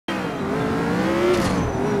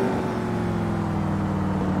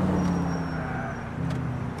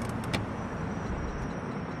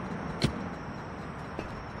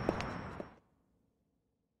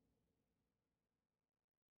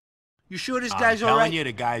You sure this guy's I'm all right? telling you,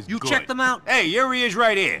 the guy's You good. checked him out? Hey, here he is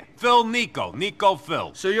right here. Phil Nico. Nico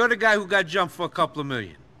Phil. So you're the guy who got jumped for a couple of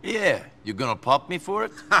million? Yeah, you gonna pop me for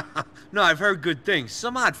it? No, I've heard good things.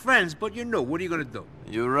 Some odd friends, but you know, what are you gonna do?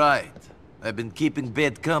 You're right. I've been keeping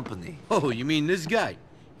bad company. Oh, you mean this guy?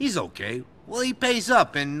 He's okay. Well, he pays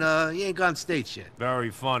up, and he ain't gone states yet. Very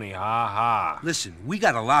funny, ha. Listen, we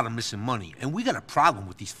got a lot of missing money, and we got a problem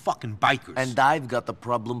with these fucking bikers. And I've got the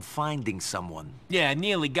problem finding someone. Yeah,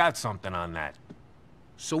 nearly got something on that.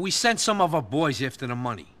 So we sent some of our boys after the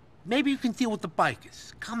money. Maybe you can deal with the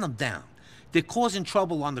bikers. Calm them down. They're causing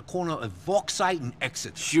trouble on the corner of Vauxhall and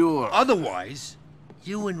Exeter. Sure. Otherwise,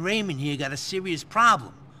 you and Raymond here got a serious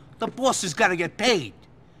problem. The boss has got to get paid.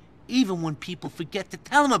 Even when people forget to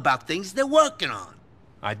tell them about things they're working on.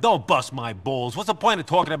 Don't bust my balls. What's the point of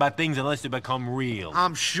talking about things unless they become real?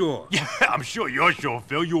 I'm sure. Yeah, I'm sure you're sure,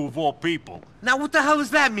 Phil. You of all people. Now what the hell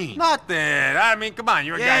does that mean? Nothing. I mean, come on.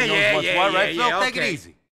 You're a guy who knows what's what, right, Phil? Take it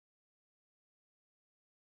easy.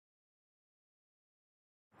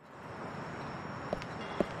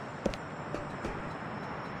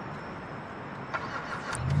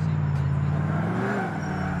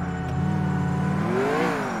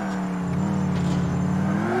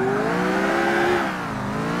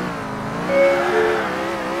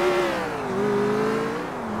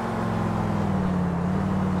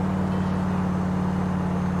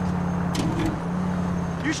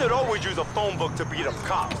 You should always use a phone book to beat up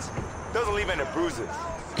cops. Doesn't leave any bruises.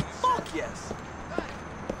 Fuck yes.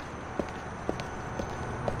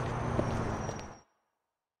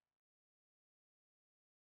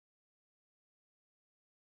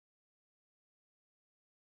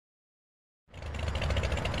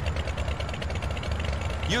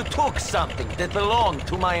 You took something that belonged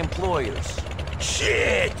to my employers.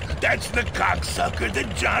 Shit! That's the cocksucker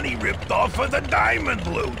that Johnny ripped off for the diamond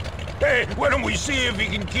loot. Hey, why don't we see if he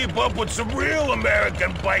can keep up with some real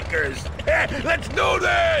American bikers? Hey, let's do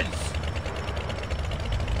this!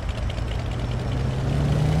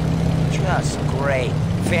 Just great.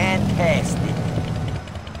 Fantastic.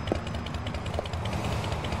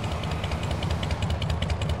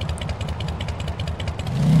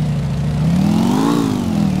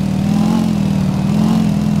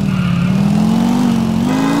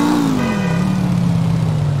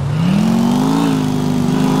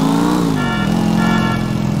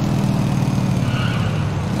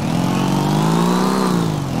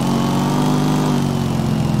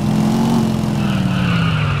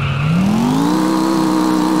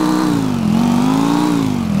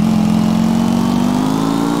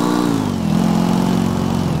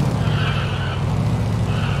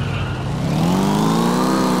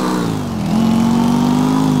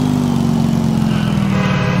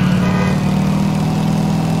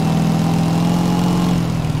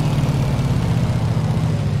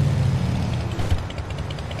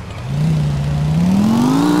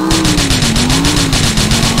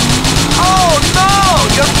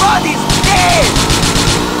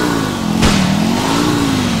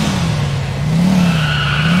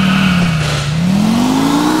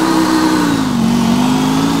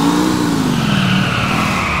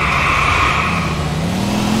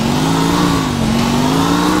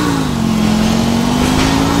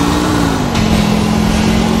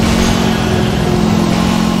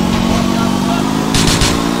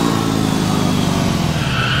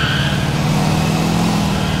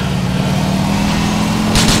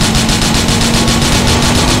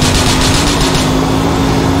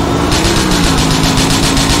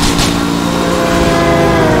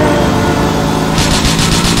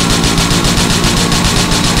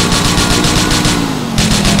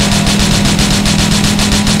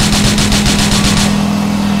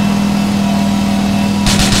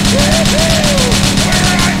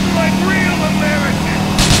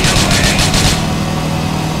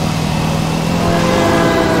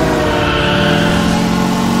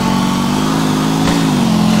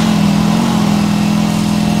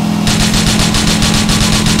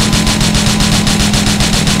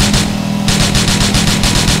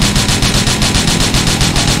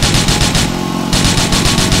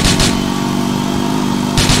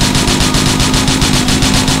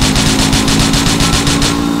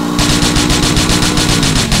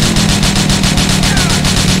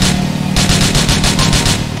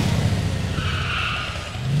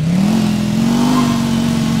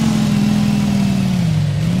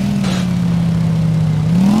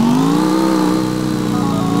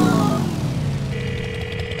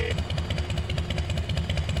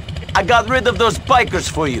 I got rid of those bikers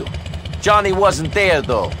for you. Johnny wasn't there,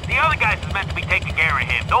 though. The other guys is meant to be taking care of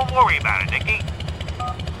him. Don't worry about it, Nicky.